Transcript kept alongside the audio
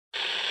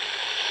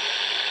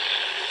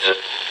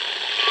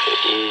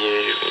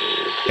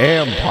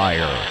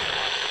Empire.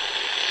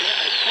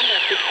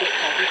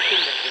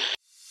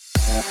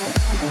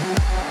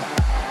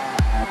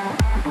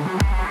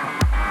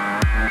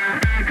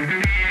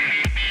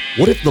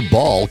 What if the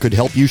ball could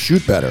help you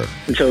shoot better?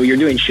 And so you're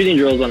doing shooting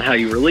drills on how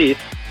you release.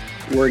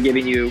 We're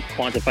giving you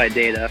quantified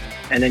data,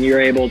 and then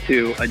you're able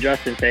to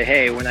adjust and say,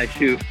 hey, when I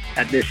shoot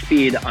at this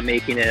speed, I'm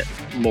making it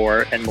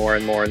more and more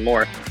and more and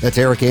more. That's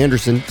Eric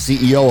Anderson,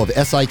 CEO of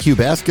SIQ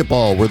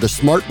Basketball, where the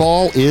smart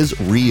ball is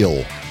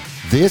real.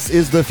 This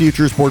is the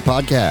Future Sport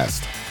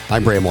Podcast.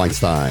 I'm Bram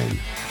Weinstein.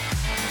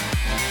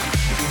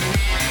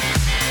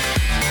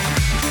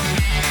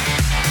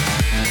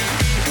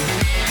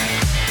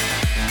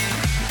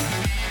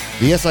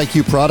 The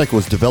SIQ product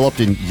was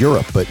developed in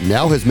Europe, but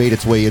now has made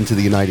its way into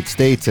the United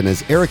States. And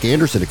as Eric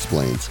Anderson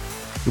explains,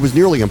 it was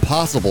nearly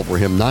impossible for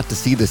him not to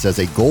see this as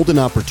a golden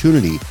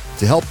opportunity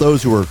to help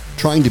those who are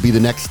trying to be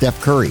the next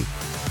Steph Curry.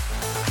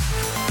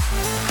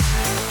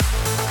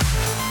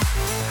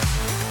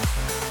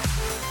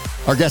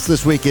 Our guest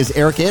this week is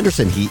Eric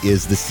Anderson. He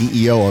is the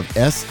CEO of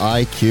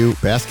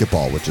SIQ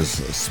Basketball, which is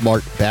a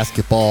smart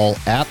basketball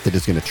app that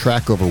is going to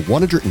track over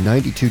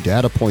 192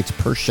 data points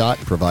per shot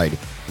and provide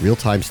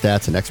real-time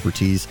stats and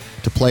expertise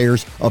to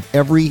players of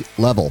every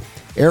level.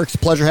 Eric, it's a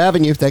pleasure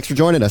having you. Thanks for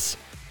joining us.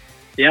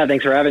 Yeah,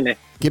 thanks for having me.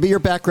 Give me your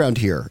background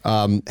here.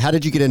 How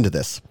did you get into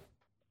this?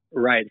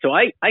 Right. So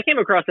I came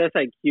across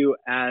SIQ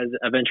as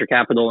a venture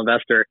capital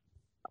investor.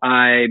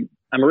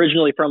 I'm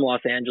originally from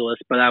Los Angeles,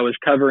 but I was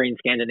covering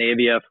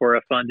Scandinavia for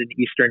a fund in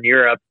Eastern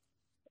Europe.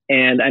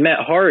 And I met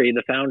Hari,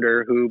 the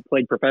founder, who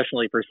played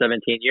professionally for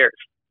 17 years.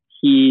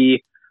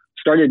 He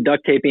started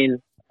duct taping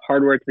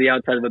hardware to the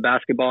outside of a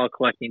basketball,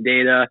 collecting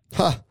data,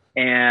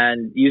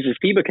 and uses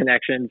FIBA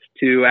connections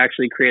to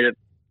actually create a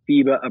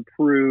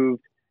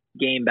FIBA-approved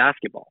game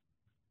basketball.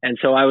 And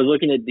so I was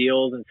looking at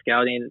deals and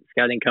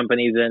scouting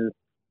companies in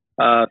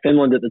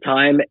Finland at the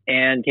time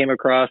and came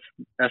across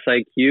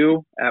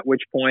SIQ, at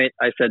which point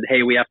I said,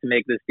 hey, we have to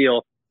make this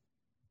deal.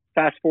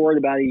 Fast forward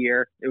about a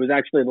year. It was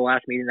actually the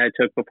last meeting I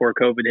took before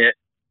COVID hit.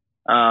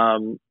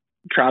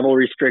 Travel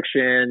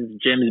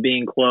restrictions, gyms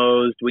being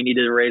closed. We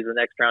needed to raise the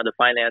next round of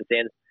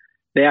financing.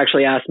 They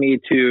actually asked me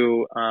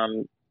to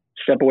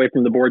step away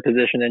from the board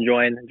position and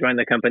join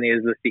the company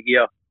as the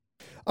CEO.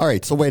 All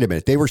right, so wait a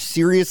minute. They were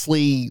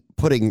seriously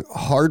putting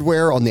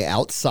hardware on the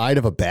outside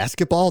of a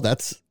basketball?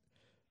 That's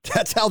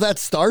how that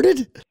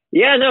started?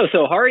 Yeah, no.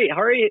 So Hari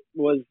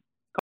was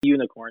called a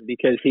unicorn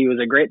because he was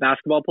a great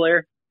basketball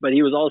player, but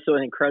he was also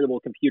an incredible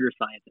computer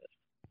scientist.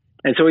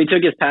 And so he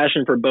took his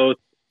passion for both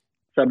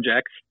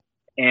subjects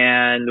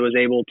and was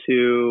able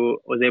to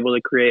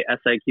create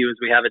SIQ as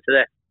we have it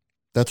today.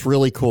 That's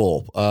really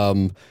cool.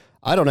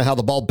 I don't know how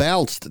the ball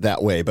bounced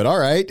that way, but all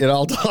right. And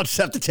I'll just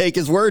have to take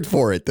his word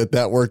for it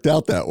that worked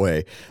out that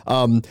way.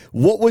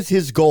 What was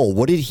his goal?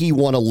 What did he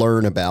want to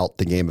learn about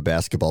the game of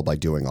basketball by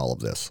doing all of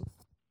this?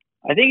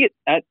 I think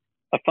at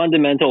a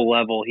fundamental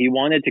level, he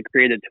wanted to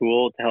create a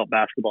tool to help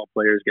basketball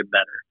players get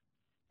better.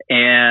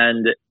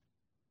 And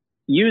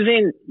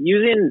using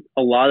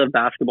a lot of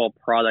basketball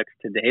products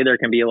today, there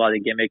can be a lot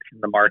of gimmicks in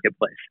the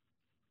marketplace.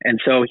 And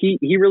so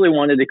he really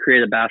wanted to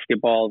create a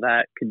basketball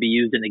that could be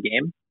used in a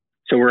game.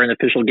 So we're an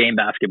official game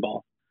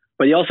basketball.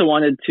 But he also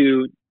wanted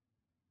to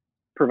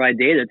provide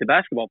data to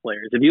basketball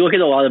players. If you look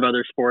at a lot of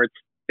other sports,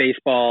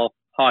 baseball,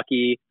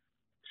 hockey,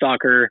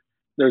 soccer,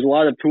 there's a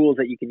lot of tools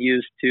that you can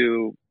use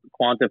to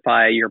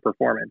quantify your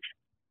performance.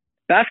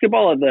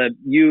 Basketball at the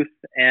youth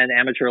and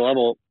amateur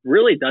level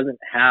really doesn't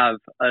have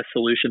a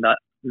solution that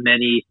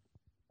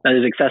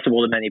is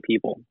accessible to many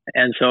people.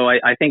 And so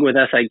I think with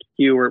SIQ,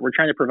 we're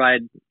trying to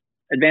provide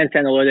advanced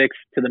analytics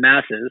to the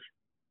masses,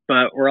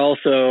 but we're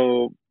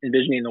also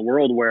envisioning a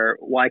world where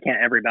why can't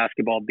every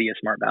basketball be a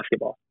smart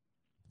basketball?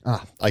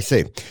 I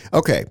see.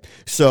 Okay.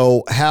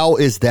 So how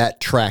is that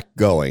track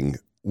going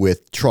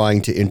with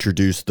trying to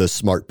introduce the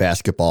smart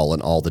basketball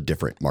in all the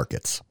different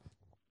markets?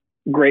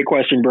 Great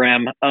question,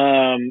 Bram.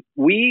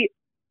 We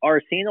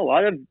are seeing a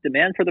lot of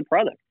demand for the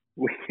product.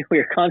 We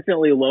are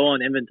constantly low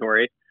on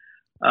inventory.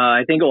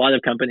 I think a lot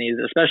of companies,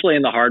 especially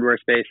in the hardware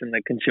space and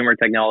the consumer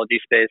technology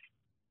space,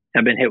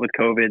 have been hit with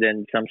COVID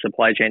and some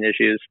supply chain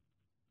issues.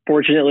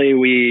 Fortunately,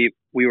 we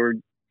were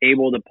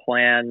able to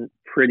plan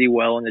pretty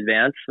well in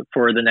advance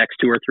for the next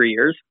 2 or 3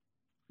 years,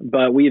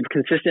 but we've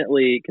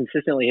consistently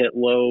hit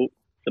low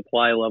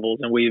supply levels,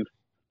 and we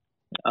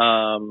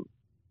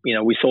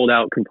sold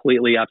out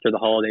completely after the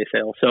holiday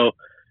sale. So,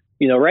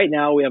 right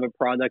now we have a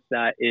product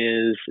that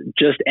is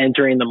just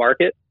entering the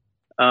market,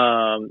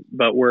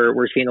 but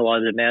we're seeing a lot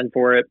of demand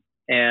for it,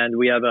 and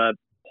we have a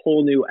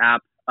whole new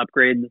app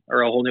upgrade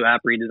or a whole new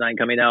app redesign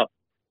coming out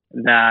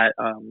that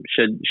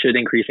should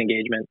increase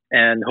engagement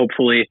and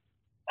hopefully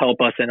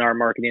help us in our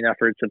marketing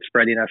efforts of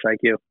spreading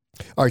SIQ.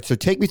 All right, so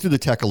take me through the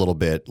tech a little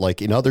bit.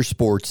 Like in other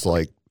sports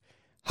like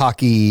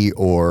hockey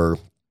or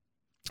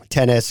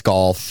tennis,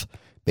 golf,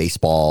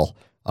 baseball,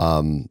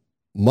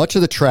 much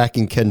of the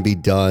tracking can be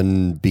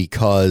done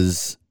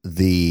because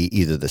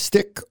either the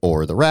stick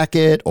or the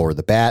racket or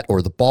the bat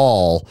or the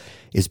ball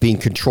is being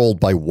controlled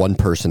by one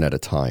person at a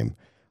time.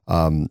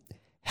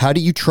 How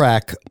do you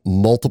track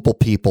multiple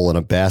people in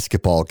a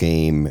basketball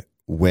game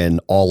when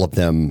all of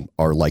them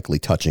are likely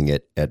touching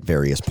it at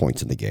various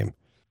points in the game?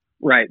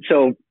 Right.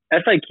 So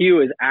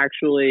SIQ is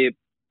actually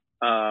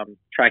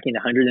tracking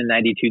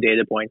 192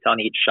 data points on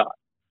each shot.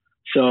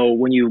 So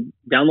when you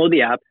download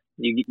the app,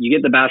 you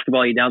get the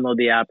basketball, you download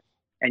the app,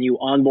 and you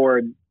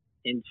onboard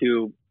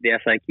into the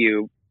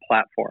SIQ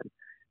platform.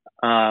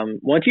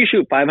 Once you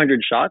shoot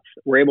 500 shots,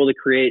 we're able to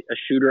create a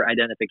shooter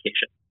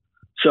identification.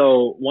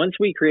 So once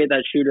we create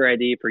that shooter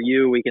ID for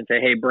you, we can say,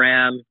 hey,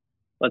 Bram,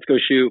 let's go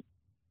shoot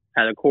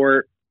at a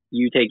court.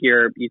 You take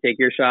your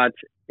shots,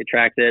 it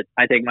tracks it.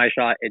 I take my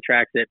shot, it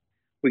tracks it.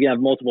 We can have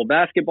multiple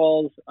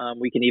basketballs.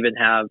 We can even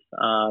have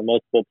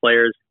multiple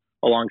players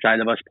alongside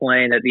of us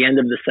playing. At the end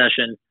of the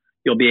session,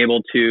 you'll be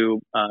able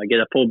to get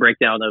a full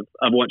breakdown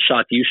of what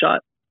shots you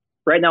shot.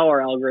 Right now,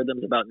 our algorithm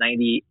is about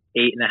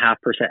 98.5%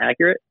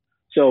 accurate.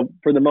 So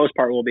for the most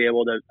part, we'll be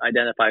able to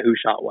identify who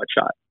shot what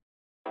shot.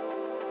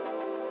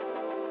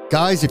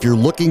 Guys, if you're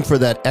looking for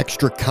that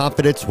extra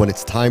confidence when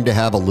it's time to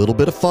have a little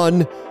bit of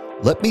fun,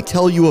 let me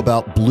tell you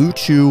about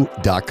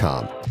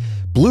BlueChew.com.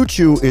 Blue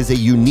Chew is a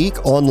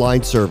unique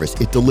online service.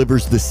 It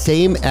delivers the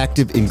same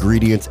active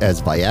ingredients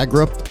as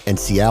Viagra and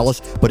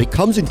Cialis, but it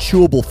comes in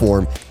chewable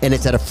form and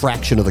it's at a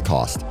fraction of the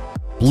cost.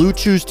 Blue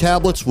Chew's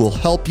tablets will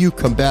help you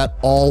combat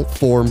all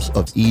forms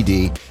of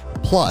ED.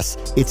 Plus,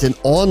 it's an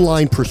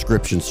online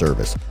prescription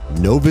service.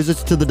 No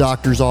visits to the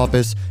doctor's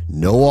office,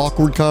 no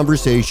awkward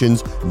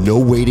conversations, no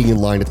waiting in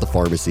line at the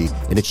pharmacy,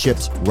 and it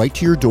ships right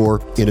to your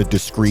door in a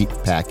discreet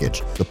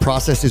package. The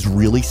process is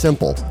really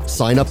simple.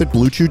 Sign up at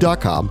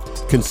BlueChew.com,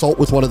 consult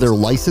with one of their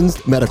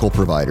licensed medical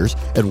providers,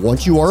 and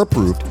once you are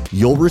approved,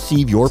 you'll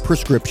receive your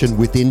prescription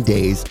within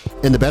days,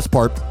 and the best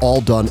part, all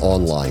done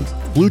online.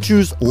 Blue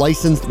Chew's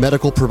licensed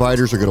medical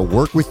providers are going to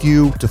work with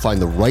you to find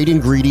the right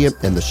ingredient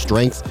and the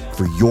strength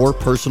for your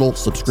personal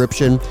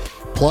subscription.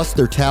 Plus,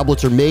 their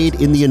tablets are made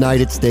in the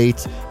United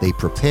States. They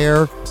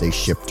prepare, they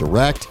ship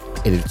direct,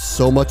 and it's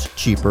so much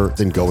cheaper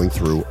than going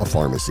through a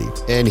pharmacy.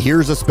 And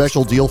here's a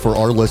special deal for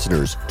our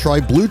listeners.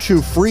 Try Blue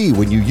Chew free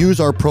when you use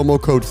our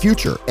promo code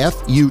FUTURE,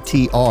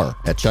 F-U-T-R,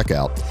 at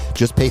checkout.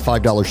 Just pay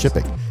 $5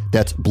 shipping.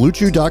 That's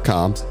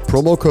BlueChew.com,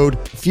 promo code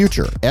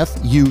FUTURE,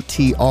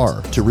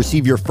 F-U-T-R, to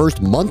receive your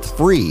first month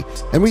free.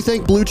 And we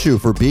thank Blue Chew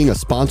for being a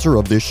sponsor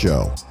of this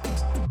show.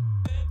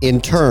 In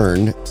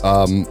turn,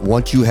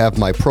 once you have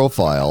my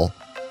profile,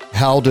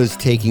 how does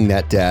taking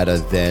that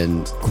data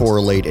then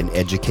correlate and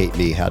educate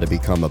me how to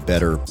become a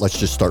better, let's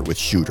just start with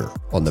shooter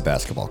on the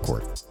basketball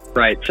court?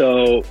 Right.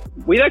 So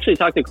we've actually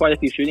talked to quite a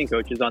few shooting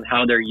coaches on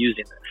how they're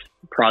using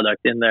this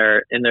product in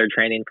their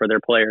training for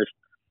their players.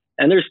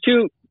 And there's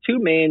two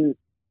main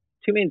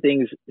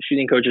things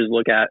shooting coaches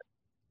look at,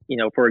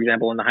 for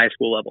example, in the high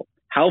school level.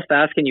 How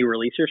fast can you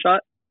release your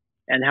shot?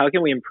 And how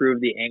can we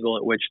improve the angle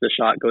at which the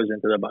shot goes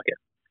into the bucket?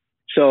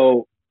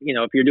 So,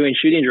 if you're doing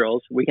shooting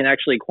drills, we can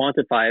actually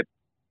quantify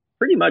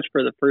pretty much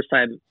for the first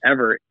time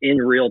ever in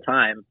real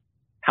time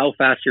how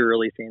fast you're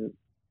releasing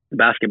the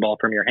basketball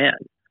from your hand.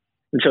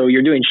 And so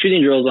you're doing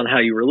shooting drills on how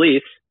you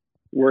release.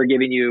 We're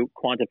giving you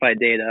quantified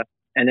data,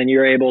 and then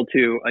you're able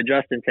to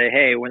adjust and say,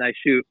 hey, when I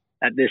shoot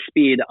at this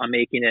speed, I'm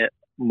making it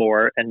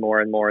more and more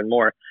and more and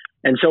more.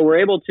 And so we're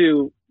able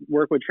to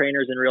work with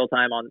trainers in real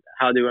time on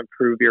how to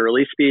improve your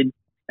release speed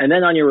and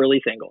then on your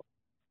release angle.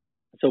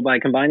 So by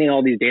combining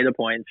all these data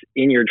points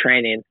in your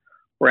training,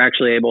 we're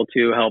actually able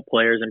to help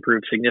players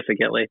improve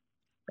significantly.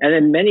 And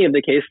in many of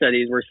the case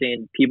studies, we're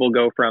seeing people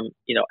go from,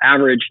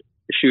 average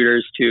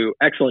shooters to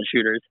excellent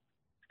shooters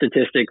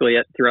statistically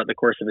throughout the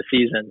course of a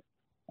season.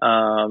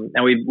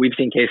 And we've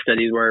seen case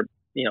studies where,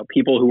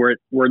 people who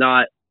were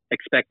not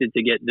expected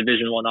to get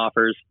Division I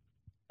offers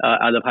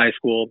out of high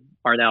school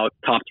are now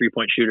top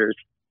 3-point shooters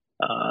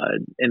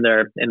in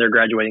their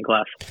graduating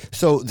class.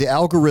 So the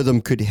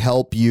algorithm could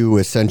help you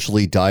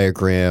essentially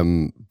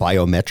diagram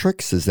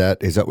biometrics. Is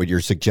that what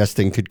you're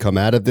suggesting could come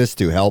out of this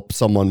to help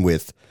someone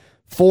with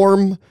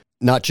form,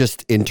 not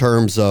just in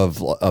terms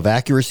of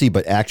accuracy,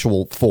 but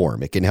actual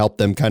form? It can help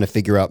them kind of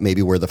figure out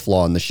maybe where the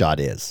flaw in the shot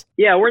is.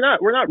 Yeah, we're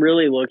not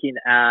really looking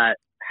at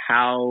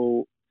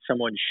how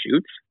someone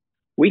shoots.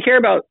 We care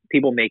about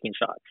people making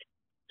shots.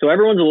 So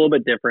everyone's a little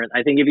bit different.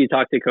 I think if you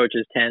talk to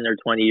coaches 10 or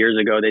 20 years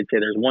ago, they'd say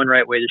there's one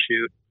right way to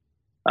shoot.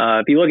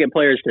 If you look at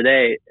players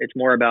today, it's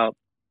more about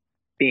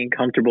being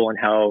comfortable in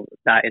how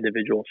that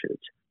individual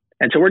shoots.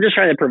 And so we're just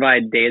trying to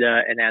provide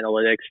data and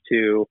analytics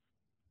to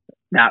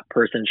that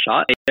person's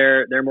shot.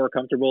 They're more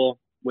comfortable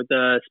with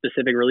the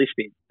specific release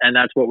speed. And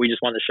that's what we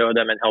just want to show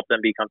them and help them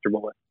be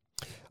comfortable with.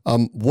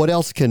 What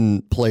else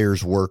can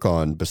players work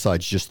on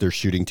besides just their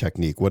shooting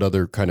technique? What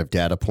other kind of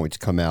data points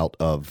come out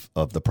of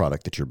the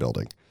product that you're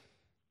building?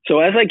 So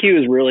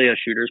SIQ is really a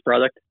shooter's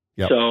product.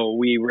 Yep. So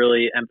we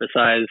really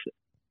emphasize,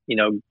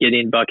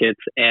 getting buckets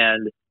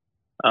and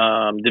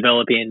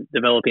developing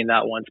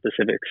that one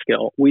specific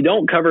skill. We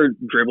don't cover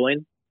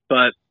dribbling,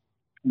 but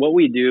what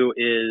we do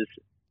is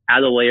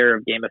add a layer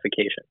of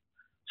gamification.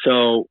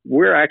 So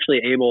we're actually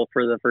able not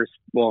for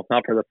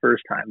the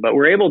first time, but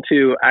we're able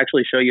to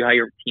actually show you how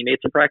your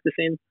teammates are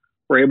practicing.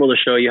 We're able to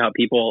show you how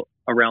people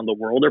around the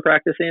world are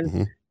practicing.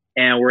 Mm-hmm.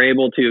 And we're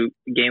able to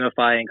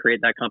gamify and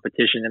create that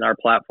competition in our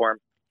platform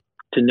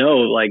to know,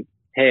 like,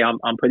 hey,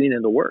 I'm putting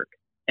in the work.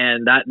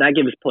 And that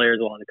gives players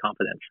a lot of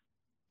confidence.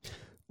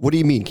 What do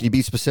you mean? Can you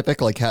be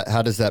specific? Like,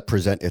 how does that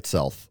present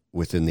itself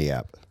within the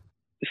app?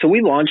 So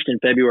we launched in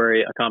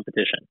February a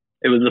competition.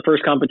 It was the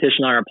first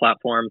competition on our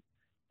platform.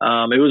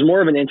 It was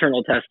more of an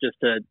internal test just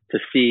to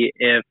see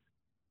if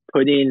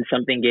putting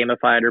something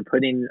gamified or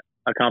putting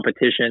a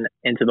competition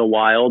into the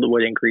wild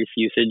would increase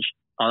usage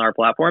on our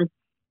platform.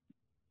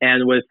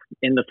 And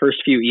in the first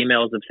few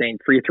emails of saying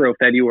Free Throw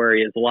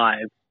February is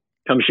live,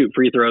 come shoot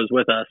free throws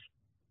with us,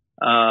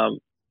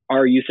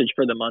 our usage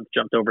for the month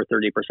jumped over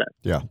 30%.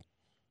 Yeah.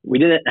 We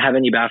didn't have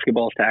any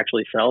basketballs to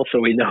actually sell, so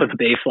we know the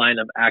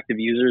baseline of active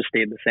users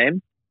stayed the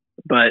same,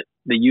 but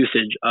the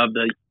usage of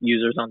the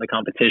users on the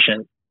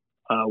competition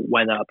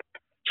went up.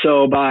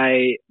 So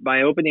by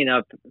opening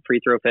up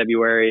Free Throw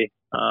February,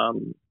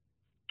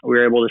 we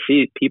were able to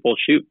see people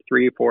shoot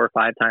 3, 4,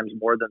 5 times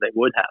more than they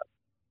would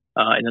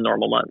have in a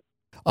normal month.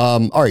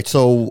 All right.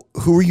 So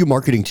who are you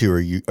marketing to? Are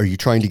you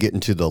trying to get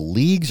into the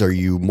leagues? Are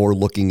you more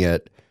looking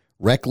at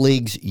rec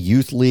leagues,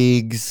 youth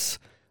leagues,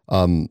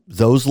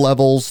 those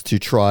levels to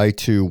try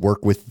to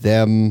work with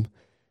them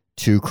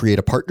to create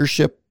a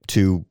partnership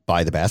to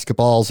buy the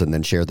basketballs and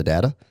then share the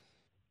data?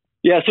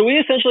 Yeah. So we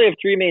essentially have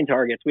 3 main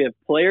targets. We have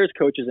players,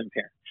 coaches, and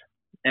parents.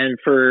 And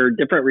for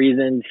different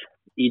reasons,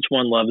 each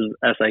one loves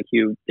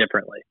SIQ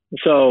differently.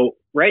 So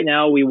right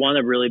now we want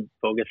to really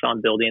focus on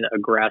building a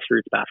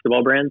grassroots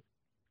basketball brand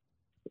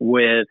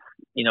with,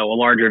 a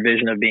larger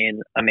vision of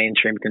being a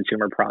mainstream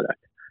consumer product.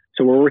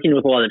 So we're working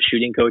with a lot of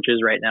shooting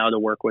coaches right now to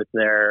work with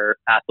their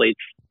athletes.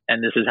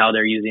 And this is how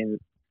they're using,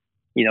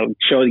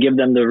 give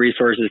them the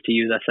resources to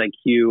use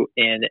SIQ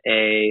in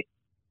a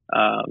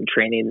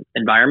training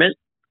environment.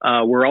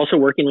 We're also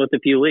working with a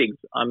few leagues.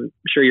 I'm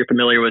sure you're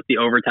familiar with the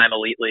Overtime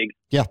Elite League.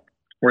 Yeah.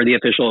 We're the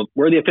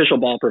official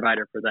ball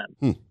provider for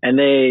them. And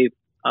they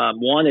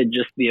wanted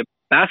just the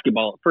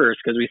basketball at first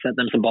because we sent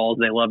them some balls.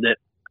 They loved it.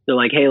 They're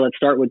like, hey, let's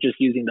start with just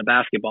using the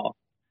basketball.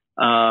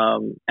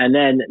 And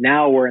then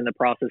now we're in the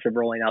process of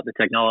rolling out the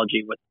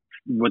technology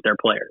with their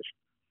players.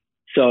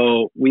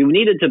 So we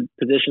needed to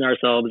position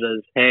ourselves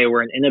as, hey,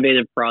 we're an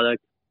innovative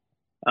product.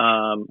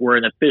 We're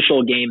an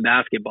official game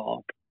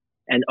basketball.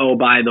 And oh,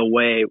 by the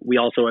way, we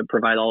also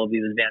provide all of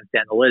these advanced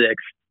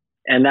analytics.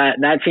 And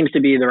that seems to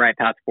be the right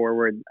path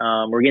forward.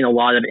 We're getting a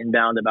lot of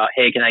inbound about,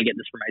 hey, can I get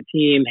this for my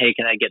team? Hey,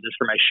 can I get this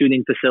for my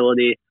shooting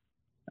facility?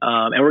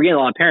 And we're getting a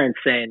lot of parents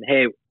saying,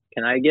 hey,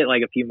 can I get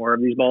like a few more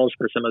of these balls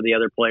for some of the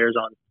other players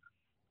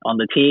on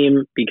the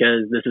team?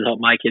 Because this has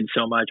helped my kids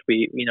so much.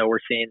 We're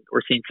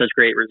seeing such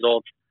great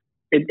results.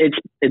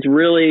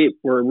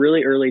 We're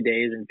really early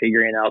days in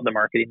figuring out the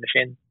marketing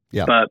machine.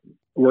 Yeah. But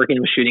working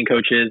with shooting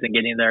coaches and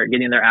getting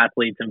their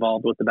athletes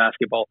involved with the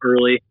basketball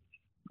early,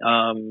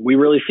 we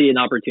really see an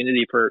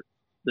opportunity for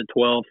the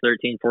 12,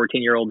 13,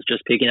 14-year-olds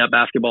just picking up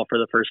basketball for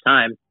the first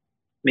time,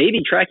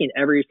 maybe tracking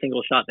every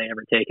single shot they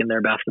ever take in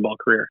their basketball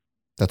career.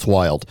 That's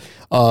wild.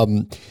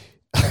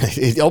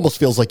 It almost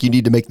feels like you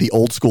need to make the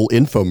old school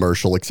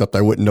infomercial, except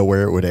I wouldn't know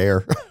where it would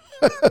air.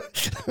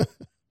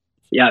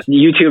 Yeah,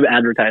 YouTube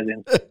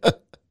advertising.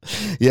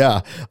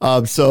 Yeah.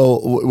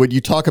 So when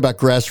you talk about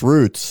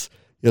grassroots,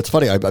 it's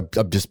funny.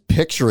 I'm just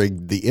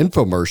picturing the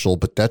infomercial,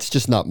 but that's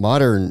just not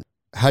modern.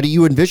 How do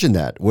you envision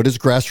that? What does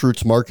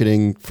grassroots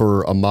marketing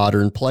for a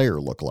modern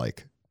player look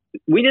like?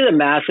 We did a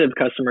massive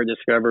customer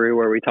discovery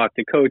where we talked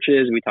to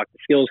coaches, we talked to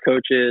skills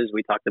coaches,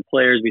 we talked to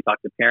players, we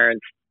talked to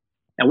parents.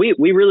 And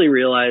we really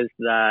realized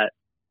that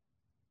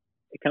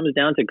it comes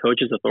down to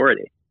coaches'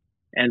 authority.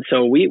 And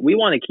so we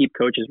want to keep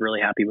coaches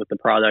really happy with the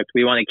product.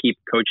 We want to keep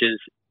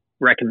coaches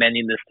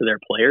recommending this to their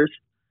players.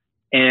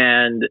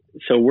 And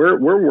so we're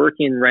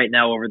working right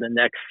now over the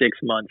next 6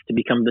 months to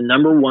become the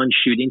number one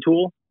shooting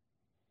tool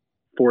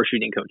for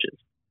shooting coaches.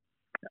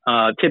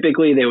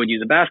 Typically, they would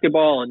use a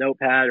basketball, a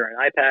notepad, or an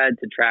iPad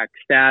to track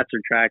stats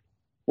or track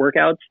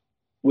workouts.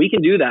 We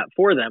can do that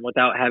for them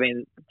without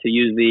having to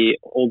use the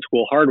old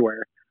school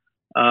hardware.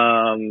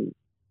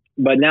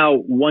 But now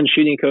one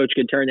shooting coach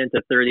could turn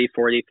into 30,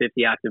 40,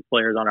 50 active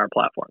players on our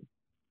platform.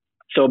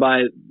 So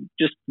by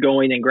just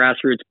going in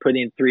grassroots,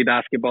 putting 3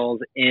 basketballs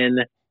in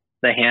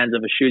the hands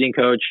of a shooting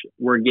coach,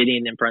 we're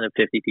getting in front of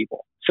 50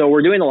 people. So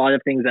we're doing a lot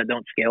of things that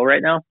don't scale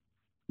right now,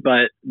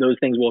 but those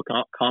things will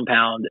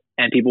compound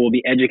and people will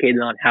be educated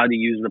on how to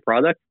use the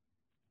product.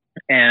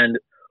 And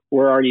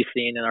we're already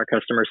seeing in our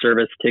customer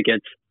service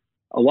tickets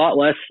a lot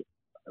less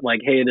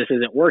like, hey, this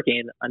isn't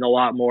working, and a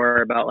lot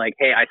more about like,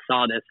 hey, I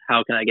saw this.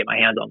 How can I get my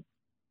hands on it?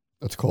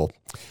 That's cool.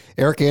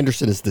 Eric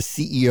Anderson is the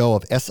CEO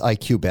of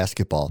SIQ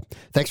Basketball.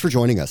 Thanks for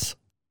joining us.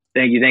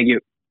 Thank you.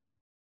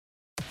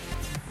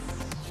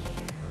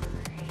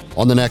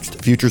 On the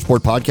next Future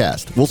Sport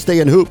podcast, we'll stay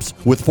in hoops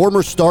with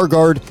former Star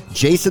Guard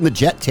Jason the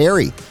Jet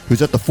Terry,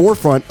 who's at the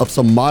forefront of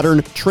some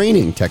modern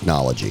training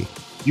technology.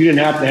 You didn't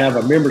have to have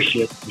a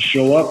membership to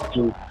show up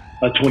to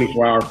a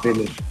 24-hour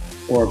fitness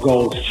or a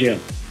Gold's Gym.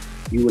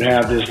 You would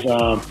have this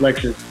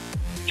Flexit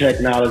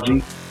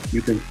technology.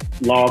 You can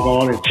log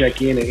on and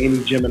check in at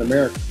any gym in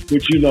America,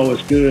 which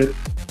is good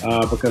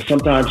because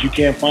sometimes you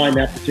can't find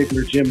that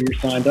particular gym you're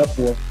signed up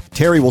for.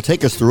 Terry will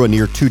take us through a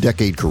near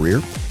 2-decade career,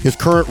 his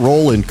current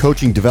role in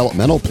coaching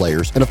developmental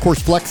players, and of course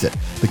Flexit,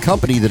 the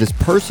company that is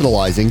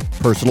personalizing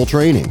personal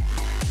training.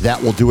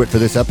 That will do it for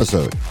this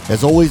episode.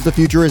 As always, the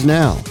future is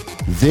now.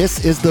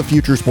 This is the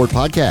Future Sport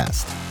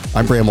Podcast.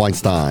 I'm Bram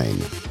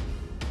Weinstein.